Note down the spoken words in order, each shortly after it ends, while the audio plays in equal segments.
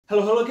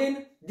Hello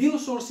again, deal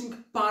sourcing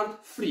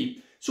part 3.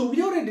 So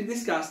we already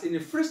discussed in the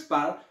first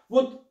part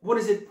what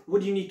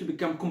do you need to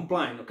become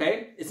compliant,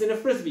 okay? It's in the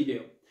first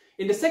video.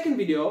 In the second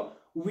video,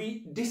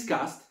 we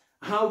discussed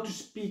how to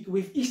speak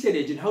with estate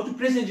agent, how to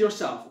present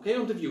yourself, okay,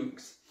 on the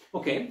viewings.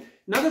 Okay,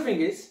 another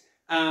thing is,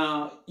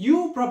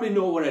 you probably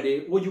know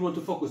already what you want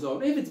to focus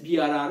on. If it's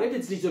BRR, if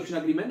it's lease option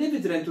agreement, if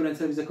it's rent-to-rent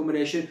service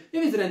accommodation,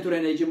 if it's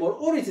rent-to-rent HMO,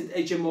 or is it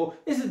HMO,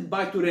 is it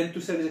buy-to-rent to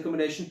service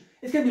accommodation?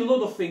 It can be a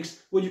lot of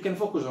things what you can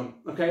focus on,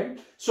 okay?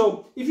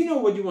 So if you know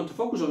what you want to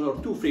focus on, or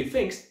 2-3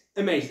 things,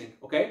 amazing,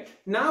 okay?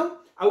 Now,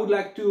 I would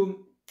like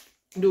to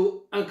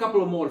do a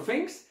couple of more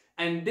things,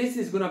 and this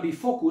is gonna be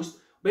focused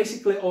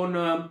basically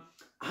on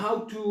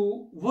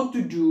what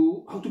to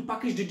do, how to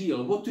package the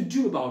deal, what to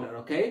do about it,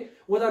 okay?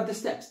 What are the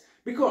steps?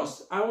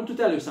 Because I want to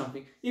tell you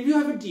something. If you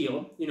have a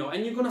deal, you know,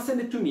 and you're gonna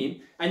send it to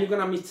me, and you're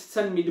gonna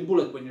send me the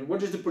bullet point,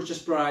 what is the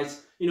purchase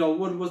price, you know,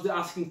 what was the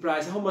asking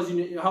price, how much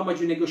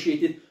you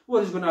negotiated,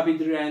 what is gonna be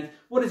the rent,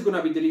 what is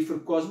gonna be the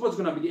refurb cost, what's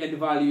gonna be the end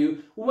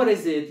value, what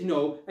is it, you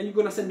know, and you're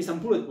gonna send me some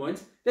bullet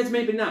points. That's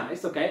maybe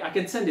nice, okay? I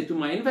can send it to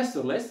my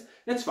investor list.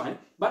 That's fine.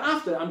 But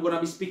after, I'm gonna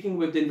be speaking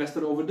with the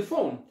investor over the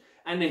phone.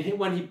 And then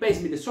when he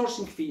pays me the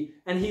sourcing fee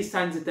and he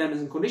signs the terms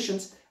and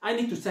conditions, I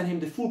need to send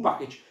him the full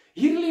package.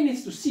 He really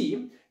needs to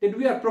see that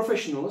we are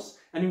professionals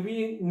and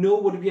we know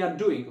what we are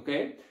doing,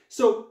 okay?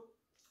 So,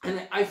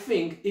 and I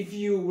think if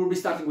you will be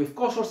starting with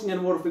co-sourcing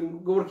and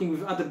working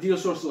with other deal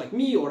sources like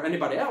me or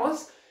anybody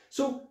else,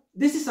 so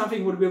this is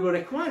something what we will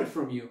require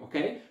from you,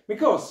 okay?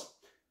 Because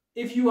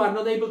if you are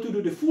not able to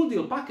do the full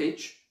deal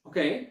package,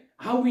 okay,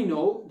 how we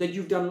know that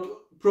you've done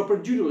proper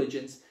due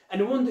diligence?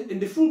 And in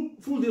the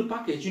full deal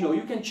package, you know,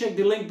 you can check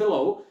the link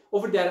below.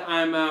 Over there,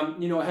 I'm,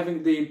 you know,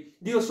 having the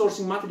deal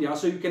sourcing material,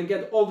 so you can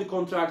get all the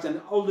contracts and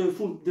all the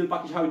full deal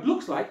package, how it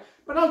looks like.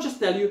 But I'll just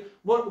tell you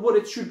what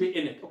it should be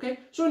in it, okay?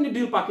 So in the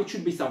deal package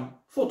should be some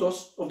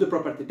photos of the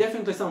property,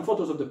 definitely some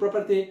photos of the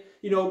property,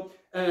 you know,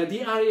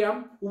 the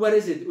area, where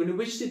is it, in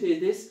which city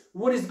it is,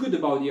 what is good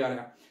about the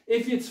area.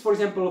 If it's, for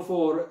example,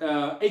 for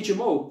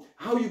HMO,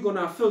 how you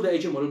gonna fill the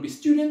HMO? It'll be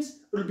students,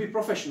 it'll be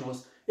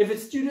professionals. If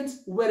it's students,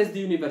 where is the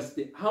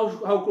university?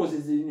 How close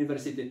is the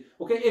university?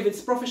 Okay, if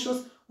it's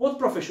professionals, what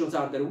professionals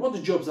are there?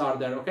 What jobs are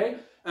there? Okay,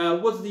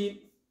 what's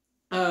the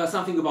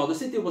something about the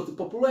city? What's the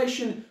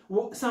population?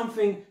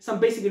 Some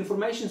basic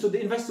information, so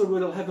the investor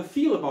will have a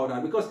feel about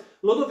that. Because a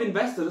lot of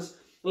investors,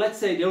 let's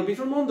say they'll be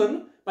from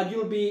London, but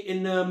you'll be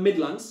in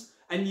Midlands,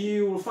 and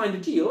you will find a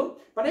deal,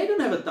 but they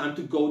don't have a time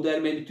to go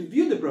there, maybe to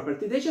view the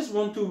property. They just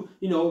want to,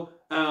 you know,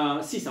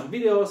 see some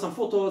videos, some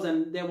photos,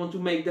 and they want to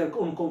make their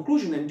own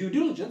conclusion and due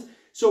diligence.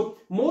 So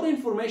more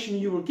information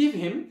you will give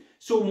him,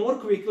 so more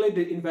quickly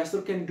the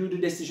investor can do the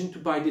decision to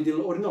buy the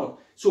deal or not.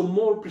 So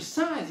more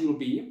precise you'll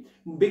be,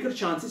 bigger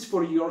chances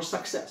for your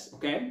success,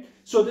 okay?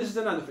 So this is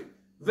another thing.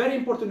 Very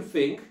important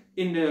thing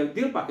in the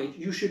deal package,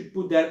 you should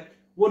put there,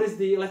 what is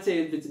the, let's say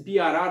if it's a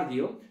BRR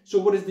deal, so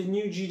what is the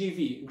new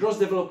GDV, gross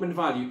development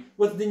value?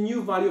 What's the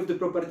new value of the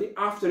property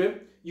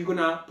after you're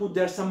gonna put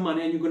there some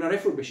money and you're gonna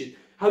refurbish it?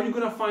 How are you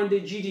gonna find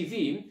the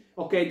GDV?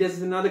 Okay, this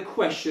is another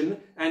question,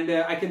 and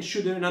I can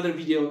shoot another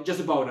video just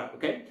about that,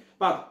 okay?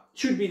 But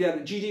should be there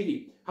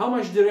GDV. How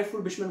much the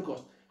refurbishment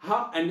cost?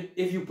 And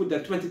if you put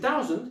there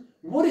 20,000,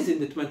 what is in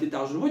the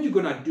 20,000? What are you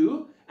gonna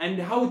do? And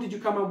how did you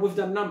come up with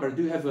that number?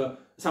 Do you have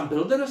some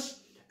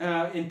builders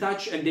in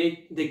touch and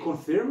they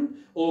confirm?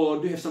 Or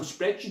do you have some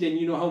spreadsheet and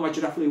you know how much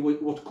roughly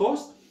what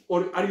cost?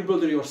 Or are you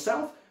builder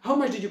yourself? How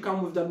much did you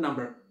come with that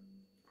number?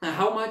 And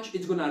how much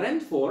it's gonna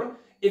rent for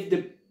if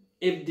the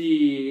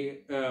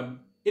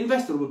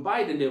investor will buy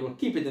it and they will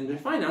keep it and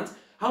refinance,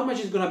 how much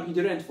is going to be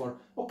the rent for?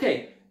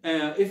 Okay,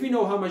 if we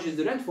know how much is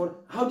the rent for,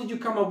 how did you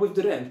come up with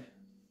the rent?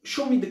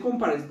 Show me the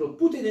comparable,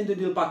 put it in the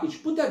deal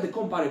package, put there the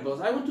comparables,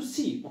 I want to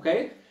see,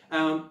 okay?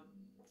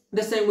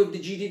 The same with the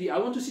GDV, I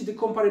want to see the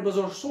comparables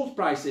or sold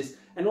prices,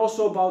 and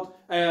also about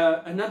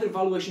another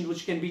valuation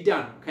which can be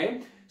done,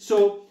 okay?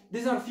 So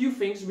these are a few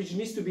things which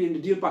needs to be in the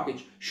deal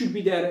package. Should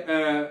be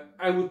there,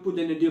 I would put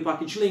in the deal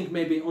package link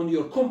maybe on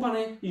your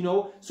company, you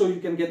know, so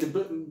you can get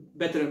the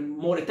better,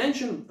 more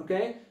attention,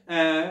 okay?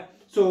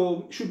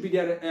 So should be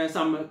there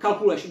some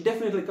calculation,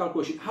 definitely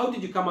calculation. How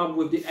did you come up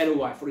with the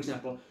ROI, for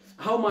example?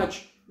 How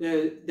much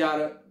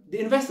the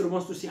investor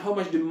wants to see how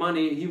much the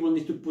money he will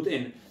need to put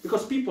in.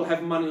 Because people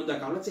have money on the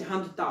account, let's say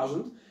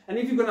 100,000, and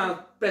if you're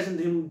gonna present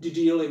him the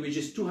deal which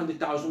is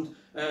 200,000,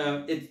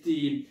 it's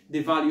the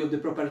value of the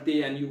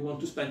property, and you want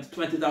to spend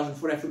 20,000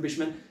 for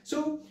refurbishment.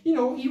 So you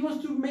know he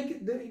wants to make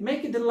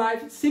it the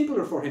life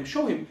simpler for him.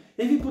 Show him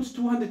if he puts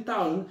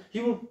 200,000,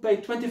 he will pay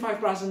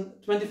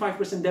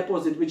 25%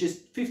 deposit, which is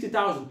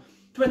 50,000,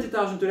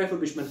 20,000 to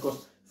refurbishment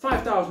cost,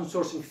 5,000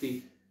 sourcing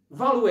fee,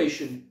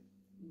 valuation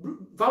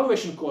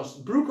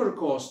cost, broker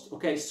cost,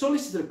 okay,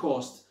 solicitor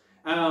cost.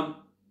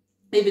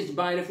 If it's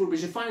buy,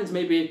 refurbish, refinance,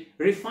 maybe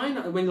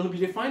when he'll be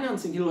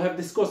refinancing, he'll have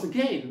this cost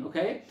again,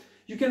 okay?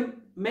 You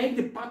can make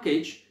the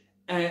package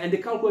and the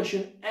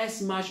calculation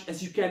as much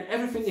as you can,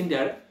 everything in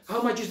there.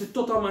 How much is the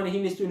total money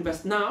he needs to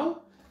invest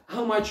now?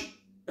 How much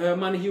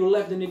money he will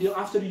left in the deal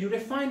after you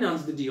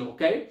refinance the deal,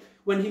 okay?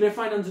 when he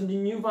refinances the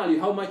new value,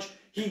 how much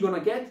he gonna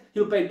get.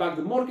 He'll pay back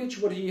the mortgage,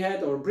 what he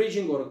had, or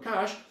bridging, or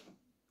cash,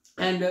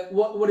 and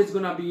what is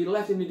gonna be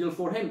left in the deal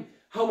for him.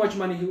 How much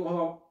money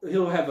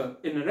he'll have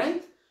in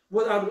rent.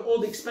 What are all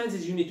the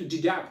expenses you need to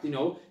deduct, you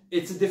know.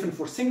 It's different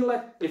for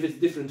single-let, if it's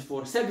different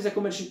for service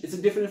accommodation, it's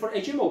different for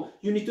HMO.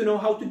 You need to know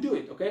how to do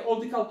it, okay? All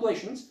the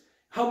calculations.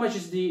 How much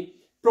is the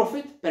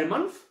profit per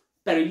month,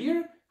 per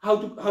year? How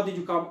did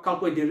you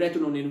calculate the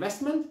return on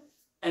investment?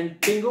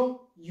 And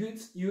bingo,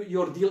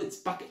 your deal is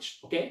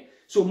packaged, okay?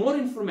 So more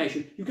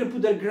information. You can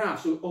put there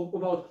graphs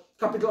about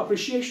capital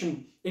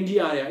appreciation in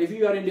the area. If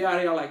you are in the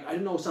area like, I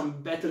don't know,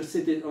 some better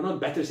cities, or not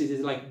better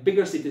cities, like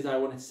bigger cities, I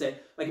want to say,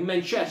 like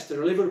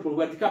Manchester, Liverpool,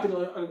 where the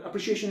capital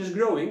appreciation is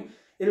growing,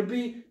 it'll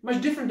be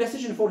much different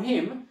decision for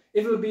him.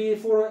 It will be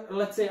for,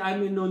 let's say,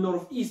 I'm in the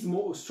northeast,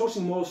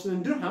 sourcing most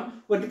in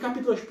Durham, where the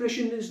capital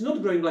appreciation is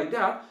not growing like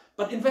that,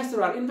 but investors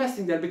are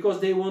investing there because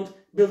they want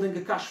building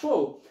a cash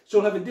flow. So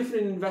you'll have a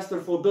different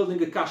investor for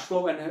building a cash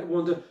flow and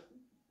want a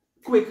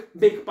quick,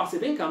 big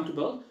passive income to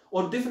build,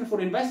 or different for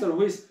investor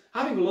who is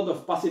having a lot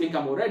of passive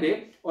income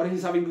already, or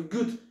he's having a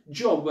good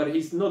job where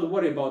he's not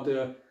worried about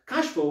the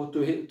cash flow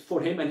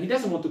for him, and he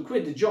doesn't want to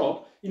quit the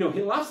job. You know,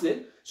 he loves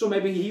it, so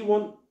maybe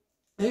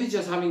he's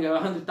just having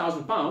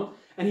 £100,000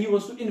 and he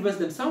wants to invest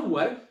them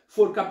somewhere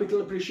for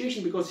capital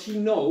appreciation because he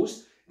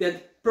knows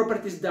that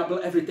properties double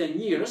every 10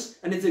 years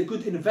and it's a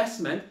good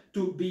investment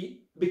to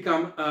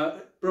become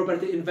a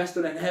property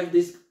investor and have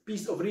this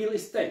piece of real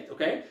estate,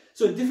 okay?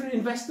 So different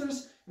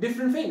investors,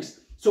 different things.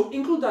 So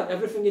include that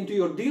everything into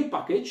your deal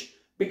package,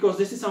 because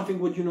this is something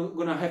what you're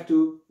gonna have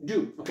to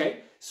do,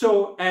 okay?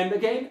 So, and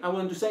again, I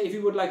want to say, if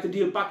you would like the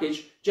deal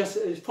package, just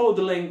follow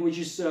the link which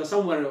is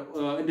somewhere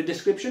in the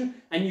description,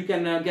 and you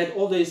can get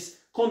all these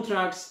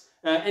contracts,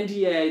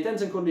 NDA,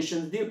 terms and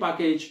conditions, deal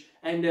package,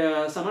 and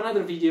some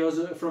other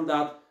videos from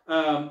that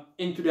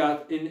into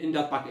that in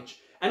that package.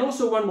 And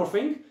also one more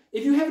thing,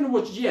 if you haven't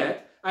watched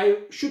yet, I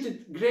shot a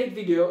great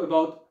video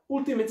about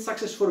ultimate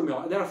success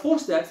formula. There are 4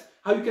 steps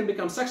how you can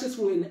become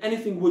successful in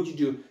anything what you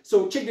do.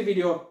 So check the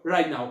video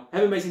right now.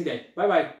 Have an amazing day. Bye bye.